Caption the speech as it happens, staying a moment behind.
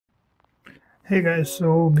Hey guys,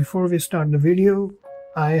 so before we start the video,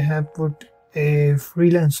 I have put a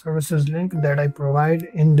freelance services link that I provide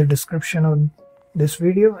in the description of this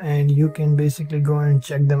video, and you can basically go and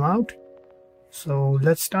check them out. So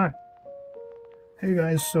let's start. Hey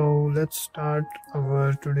guys, so let's start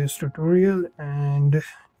our today's tutorial, and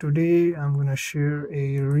today I'm gonna share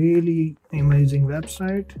a really amazing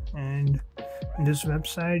website. And in this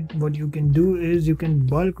website, what you can do is you can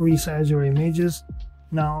bulk resize your images.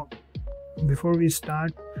 Now before we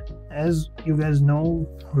start, as you guys know,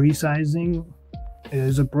 resizing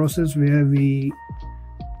is a process where we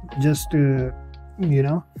just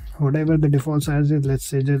whatever the default size is, let's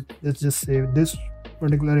just say this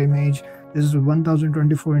particular image, this is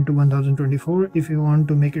 1024 into 1024. If you want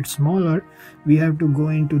to make it smaller, we have to go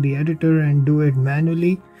into the editor and do it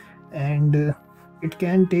manually, and it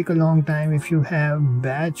can take a long time if you have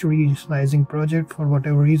batch resizing project for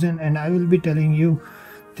whatever reason. And I will be telling you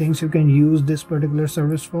things you can use this particular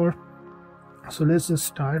service for. So let's just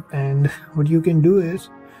start. And what you can do is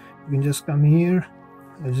you can just come here,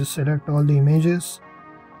 let's just select all the images,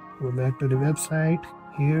 go back to the website.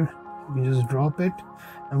 Here you can just drop it,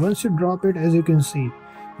 and once you drop it, as you can see,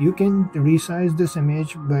 you can resize this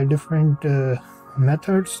image by different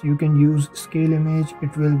methods. You can use scale image.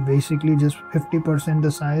 It will basically just 50%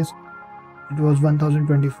 the size. It was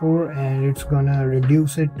 1024 and it's gonna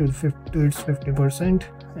reduce it to its 50%,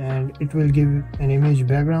 and it will give an image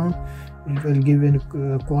background. It will give it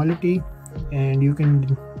quality, and you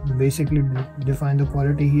can basically define the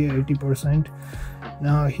quality here 80%.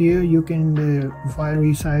 Now here you can file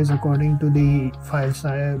resize according to the file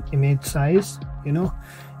size, image size.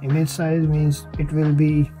 Image size means it will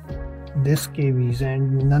be this kbs,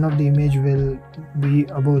 and none of the image will be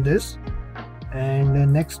above this.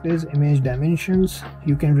 And next is image dimensions.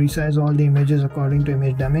 You can resize all the images according to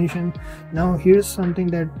image dimension. Now here's something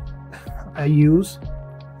that I use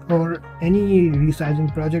for any resizing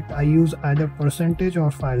project. I use either percentage or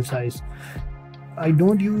file size. I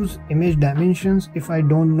don't use image dimensions if I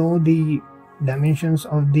don't know the dimensions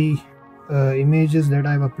of the images that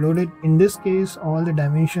I've uploaded. In this case, all the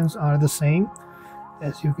dimensions are the same.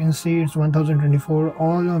 As you can see, it's 1024.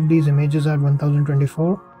 All of these images are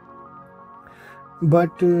 1024.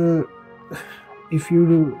 But if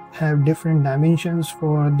you have different dimensions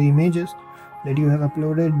for the images that you have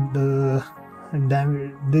uploaded,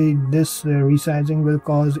 this resizing will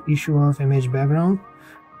cause issue of image background.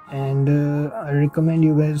 And I recommend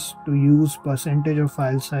you guys to use percentage of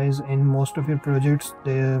file size in most of your projects.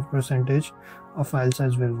 The percentage of file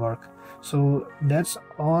size will work. So that's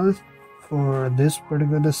all for this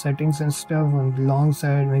particular settings and stuff. On the long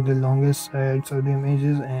side, make the longest sides of the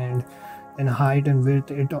images, and height and width.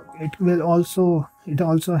 It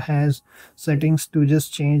also has settings to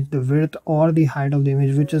just change the width or the height of the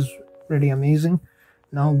image, which is pretty amazing.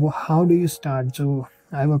 Now how do you start? So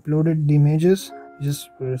I've uploaded the images, just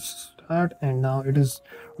press start, and now it is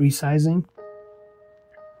resizing.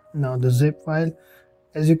 Now the zip file,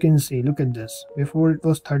 as you can see, look at this. Before it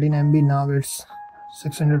was 13 MB, now it's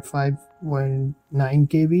 605.9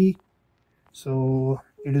 KB. So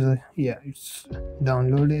it is it's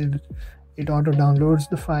downloaded. It auto downloads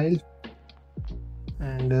the file,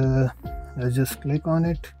 and let's just click on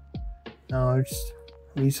it. Now it's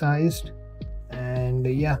resized, and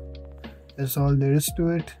that's all there is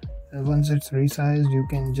to it. And once it's resized, you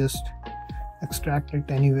can just extract it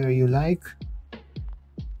anywhere you like,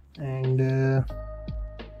 and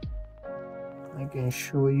I can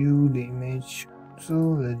show you the image.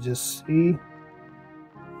 So let's just see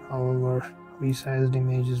how our resized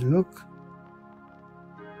images look.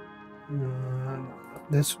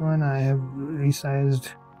 This one I have resized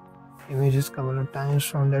images a couple of times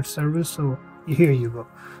from that service, so here you go.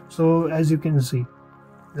 So as you can see,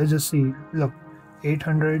 let's just see, look,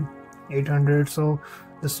 800. So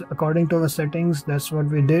this, according to our settings, that's what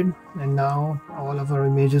we did, and now all of our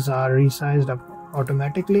images are resized up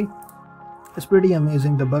automatically. It's pretty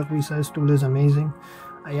amazing. The bulk resize tool is amazing.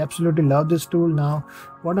 I absolutely love this tool. Now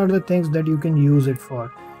what are the things that you can use it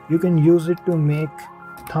for? You can use it to make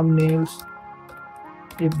thumbnails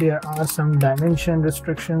if there are some dimension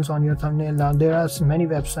restrictions on your thumbnail. Now there are many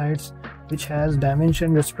websites which has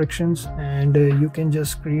dimension restrictions, and you can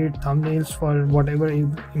just create thumbnails for whatever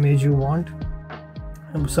image you want,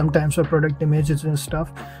 sometimes for product images and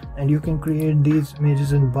stuff, and you can create these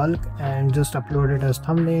images in bulk and just upload it as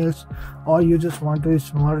thumbnails. Or you just want to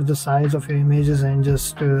small the size of your images and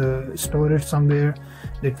just store it somewhere,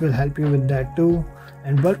 that will help you with that too.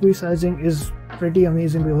 And bulk resizing is pretty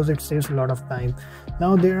amazing because it saves a lot of time.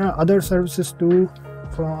 Now there are other services too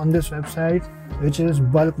on this website, which is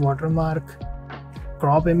bulk watermark.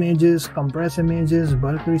 crop images, compress images,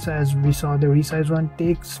 bulk resize. We saw the resize one,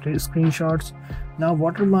 take screenshots. Now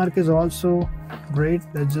watermark is also great.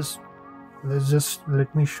 Let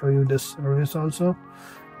me show you this service also.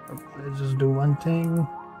 Let's just do one thing.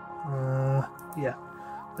 Yeah,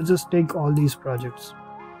 let's just take all these projects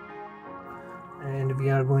and we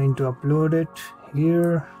are going to upload it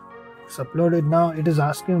here. It's uploaded. Now it is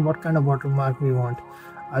asking what kind of watermark we want,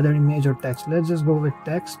 either image or text. Let's just go with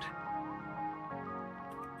text.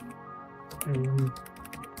 And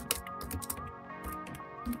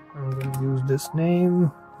I'm going to use this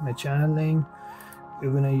name, my channel name. We're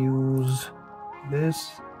going to use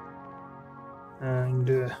this, and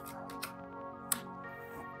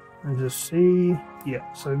just see.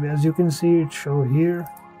 Yeah, so as you can see, it show here.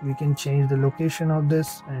 We can change the location of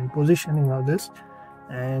this and positioning of this,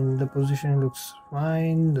 and the position looks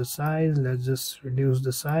fine. The size, let's just reduce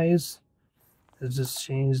the size. Let's just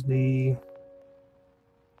change the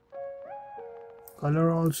color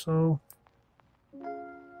also.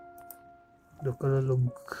 The color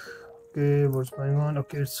look okay. What's going on?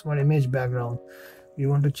 Okay, it's for image background. We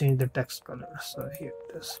want to change the text color, so here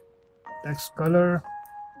it is, text color.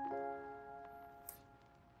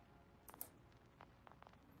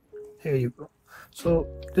 Here you go. So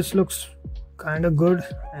this looks kind of good,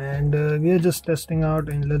 and we are just testing out.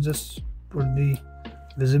 And let's just put the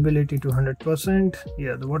visibility to 100%.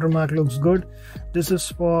 Yeah, the watermark looks good. This is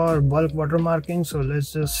for bulk watermarking, so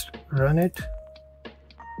let's just run it.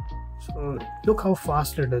 So look how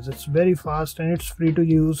fast it is. It's very fast and it's free to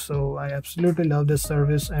use, so I absolutely love this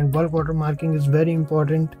service. And bulk watermarking is very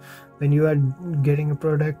important when you are getting a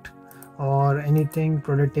product or anything,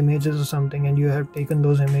 product images or something, and you have taken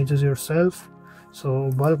those images yourself. So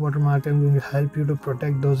bulk watermarking will help you to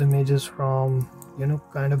protect those images from, you know,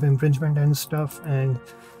 kind of infringement and stuff. And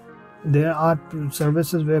there are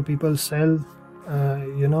services where people sell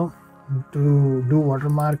you know, to do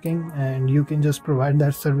watermarking, and you can just provide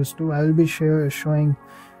that service too. I will be showing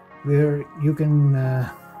where you can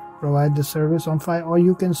provide the service on Fiverr, or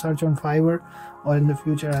you can search on Fiverr, or in the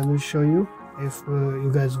future I will show you if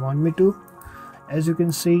you guys want me to. As you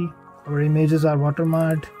can see, our images are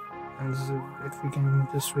watermarked, and if we can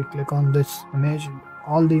just click on this image,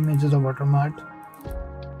 all the images are watermarked.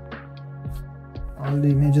 All the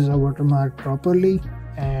images are watermarked properly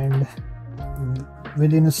and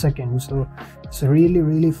within a second, so it's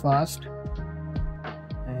really fast.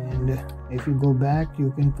 And if you go back,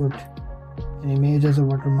 you can put an image as a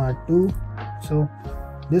watermark too. So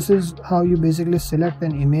this is how you basically select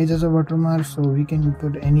an image as a watermark. So we can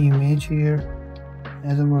put any image here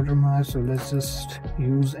as a watermark. So let's just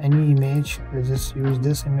use any image. Let's just use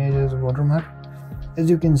this image as a watermark. As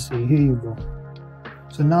you can see, here you go.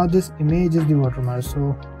 So now this image is the watermark.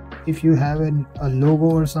 So if you have a logo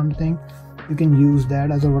or something, you can use that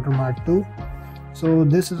as a watermark too. So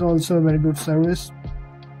this is also a very good service.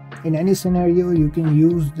 In any scenario, you can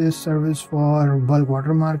use this service for bulk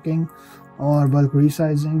watermarking or bulk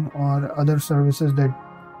resizing or other services that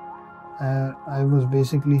I was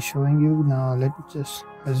basically showing you. Now let's just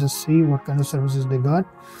see what kind of services they got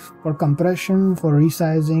for compression, for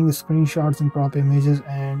resizing, screenshots and crop images,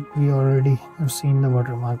 and we already have seen the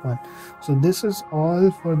watermark one. So this is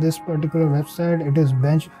all for this particular website. It is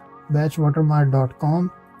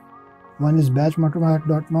batchwatermark.com. One is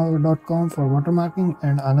batchwatermark.com for watermarking,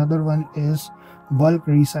 and another one is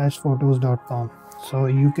bulkresizePhotos.com. So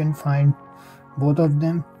you can find both of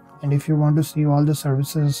them, and if you want to see all the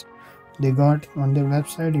services they got on their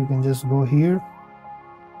website, you can just go here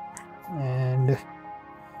and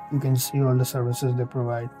you can see all the services they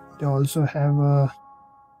provide. They also have a,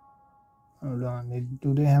 hold on,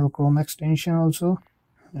 do they have a Chrome extension also?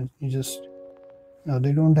 You just, no,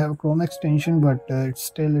 they don't have a Chrome extension, but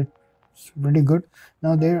it's pretty good.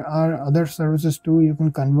 Now there are other services too. You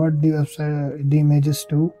can convert the website, the images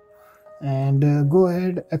too, and go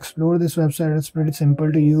ahead, explore this website. It's pretty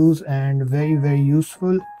simple to use and very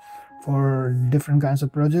useful for different kinds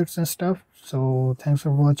of projects and stuff. So thanks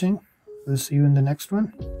for watching. We'll see you in the next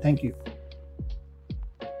one. Thank you.